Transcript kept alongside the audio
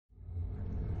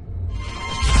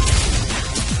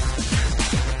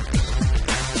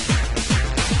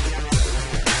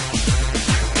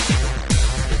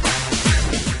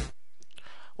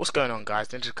What's going on, guys?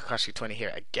 Ninja Kakashi 20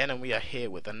 here again, and we are here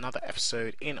with another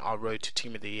episode in our road to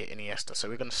Team of the Year Iniesta. So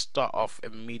we're going to start off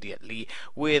immediately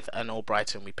with an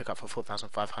Albrighton we pick up for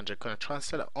 4,500. Going to try and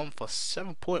sell it on for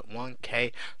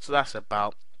 7.1k, so that's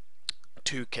about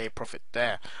 2k profit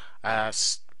there.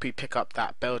 We pick up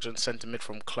that Belgian centre mid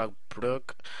from Club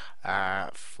Brugge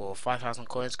for 5,000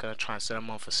 coins. Going to try and sell them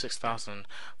on for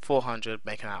 6,400,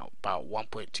 making out about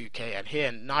 1.2k. And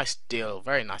here, nice deal,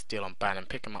 very nice deal on Ban, and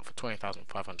pick him up for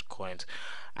 20,500 coins.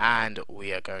 And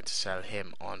we are going to sell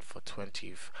him on for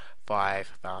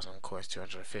 25,000 coins,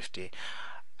 250.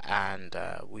 And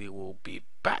we will be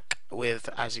back with,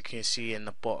 as you can see in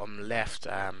the bottom left,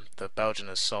 the Belgian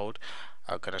is sold.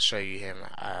 I'm going to show you him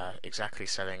exactly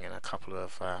selling in a couple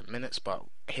of minutes, but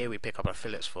here we pick up a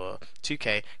Phillips for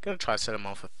 2k. Going to try to sell him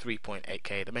on for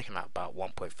 3.8k. They're making that about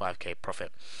 1.5k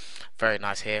profit. Very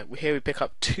nice here. Here we pick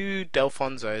up two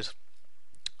Delfonsos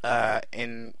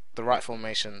in the right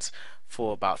formations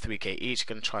for about 3k each.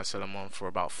 Going to try and sell them on for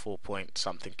about 4 point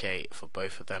something k for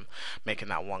both of them, making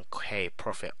that 1k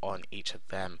profit on each of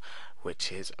them,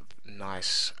 which is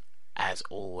nice as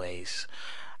always.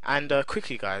 And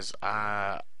quickly, guys,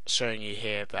 showing you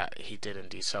here that he did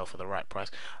indeed sell for the right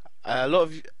price. A lot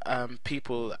of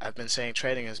people have been saying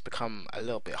trading has become a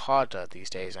little bit harder these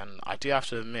days, and I do have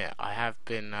to admit I have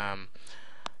been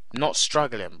not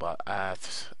struggling, but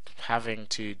having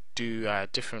to do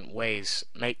different ways,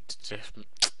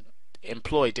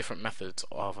 employ different methods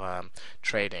of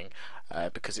trading,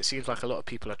 because it seems like a lot of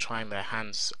people are trying their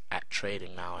hands at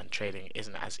trading now, and trading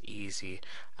isn't as easy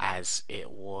as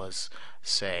it was,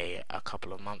 say, a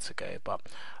couple of months ago. But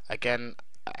again,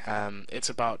 it's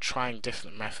about trying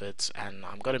different methods, and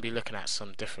I'm going to be looking at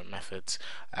some different methods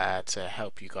to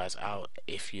help you guys out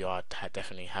if you are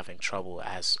definitely having trouble,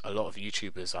 as a lot of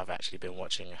YouTubers I've actually been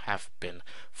watching have been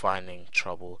finding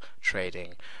trouble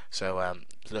trading. So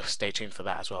stay tuned for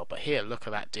that as well. But here, look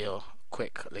at that deal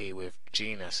quickly with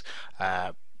Genius,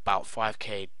 about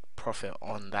 5k profit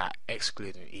on that,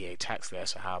 excluding EA tax there.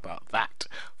 So how about that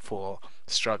for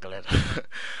struggling?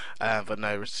 But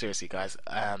no, seriously, guys,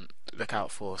 look out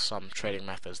for some trading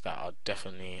methods that are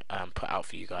definitely put out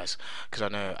for you guys, because I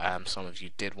know some of you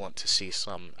did want to see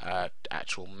some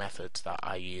actual methods that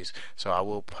I use. So I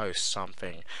will post some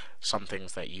things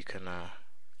that you can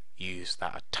use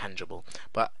that are tangible.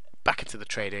 But back into the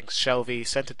trading. Shelby,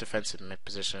 centre defensive mid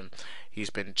position.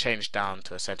 He's been changed down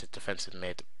to a centre defensive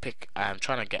mid. I'm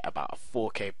trying to get about a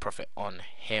 4k profit on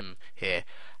him here.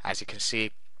 As you can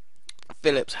see,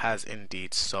 Phillips has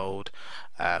indeed sold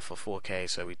for 4k,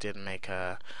 so we did make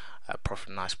a profit,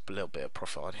 nice little bit of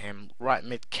profit on him. Right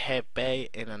mid, Kebe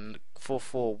in a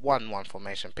 4-4-1-1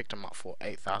 formation. Picked him up for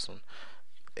 8,000.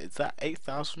 Is that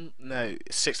 8,000? No,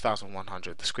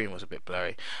 6,100. The screen was a bit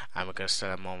blurry, and we're going to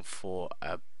sell him on for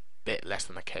a bit less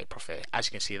than a k profit. As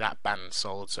you can see, that ban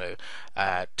sold, so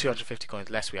 250 coins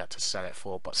less we had to sell it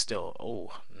for, but still,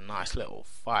 oh, nice little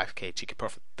 5k cheeky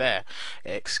profit there,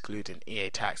 excluding EA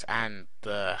tax. And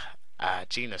the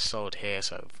Genius sold here,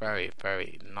 so very,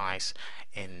 very nice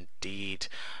indeed.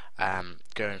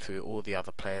 Going through all the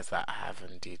other players that have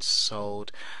indeed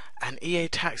sold, and EA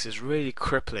tax is really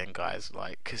crippling, guys,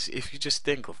 like, because if you just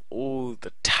think of all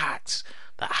the tax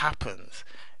that happens,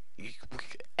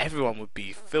 everyone would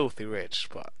be filthy rich,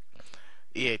 but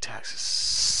EA tax is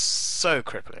so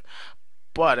crippling.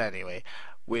 But anyway,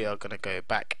 we are going to go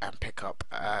back and pick up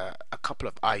a couple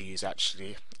of IUs,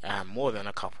 actually, more than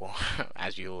a couple,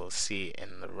 as you will see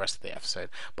in the rest of the episode.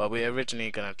 But we're originally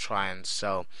going to try and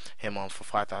sell him on for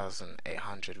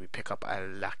 5,800. We pick up a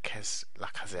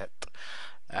Lacazette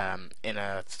in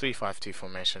a 3-5-2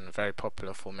 formation, very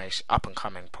popular formation, up and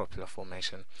coming popular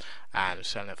formation, and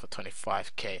selling it for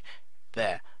 25k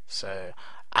there. So,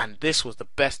 and this was the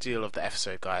best deal of the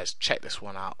episode, guys. Check this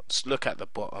one out. Just look at the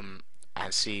bottom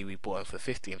and see we bought him for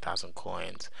 15,000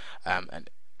 coins, and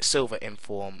silver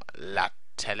inform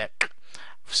Latelec,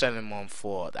 selling him on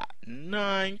for that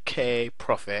 9k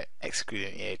profit,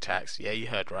 excluding EA tax. Yeah, you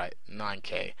heard right,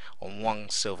 9k on one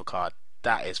silver card.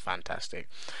 That is fantastic.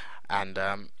 And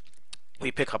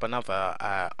we pick up another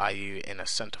IU in a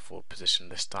centre forward position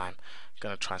this time.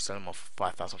 Going to try and sell him off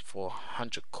for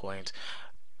 5,400 coins.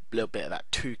 A little bit of that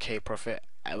 2k profit.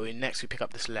 Next we pick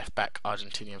up this left back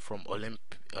Argentinian from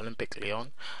Olympic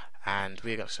Lyon, and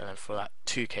we're going to sell him for that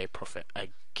 2k profit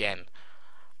again.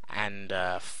 And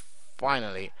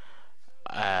finally,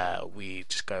 we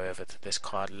just go over to this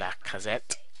card,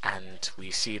 Lacazette, and we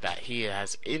see that he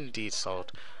has indeed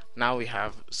sold. Now we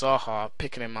have Zaha,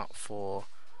 picking him up for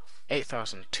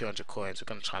 8,200 coins. We're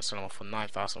going to try and sell him off for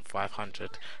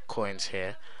 9,500 coins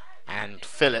here. And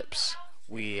Phillips,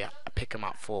 we pick him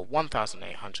up for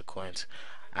 1,800 coins.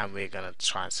 and we're gonna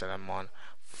try and sell him on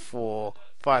for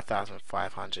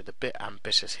 5,500. A bit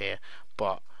ambitious here,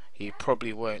 but he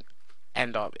probably won't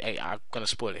end up. Hey, I'm gonna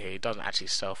spoil it here. He doesn't actually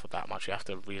sell for that much. We have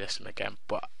to relist him again.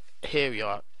 But here we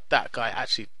are. That guy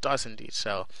actually does indeed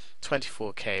sell.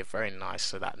 24k, very nice.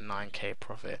 So that 9k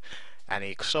profit, and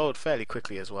he sold fairly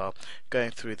quickly as well.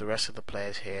 Going through the rest of the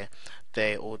players here,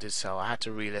 they all did sell. I had to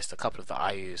relist a couple of the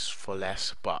IUs for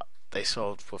less, but they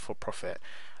sold for profit.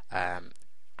 Um,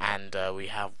 and we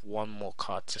have one more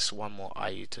card, just one more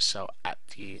IU to sell at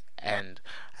the end,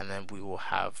 and then we will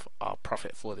have our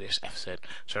profit for this episode.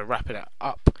 So wrapping it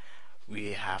up,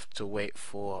 we have to wait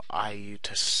for IU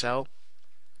to sell,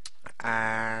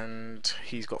 and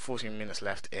he's got 14 minutes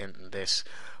left in this,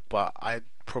 but I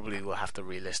probably will have to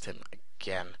relist him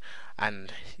again.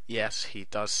 And yes, he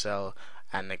does sell,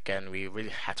 and again we really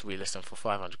had to relist him for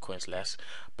 500 coins less,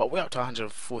 but we're up to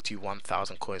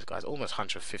 141,000 coins, guys, almost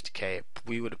 150k.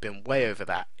 We would have been way over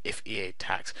that if EA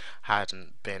tax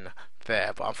hadn't been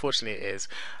there, but unfortunately it is.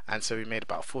 And so we made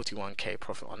about 41k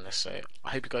profit on this. So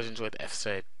I hope you guys enjoyed the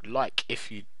episode. Like if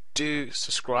you do,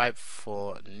 subscribe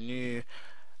for new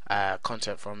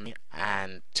content from me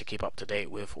and to keep up to date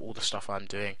with all the stuff I'm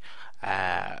doing.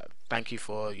 Thank you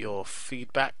for your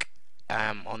feedback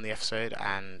on the episode,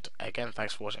 and again,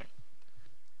 thanks for watching.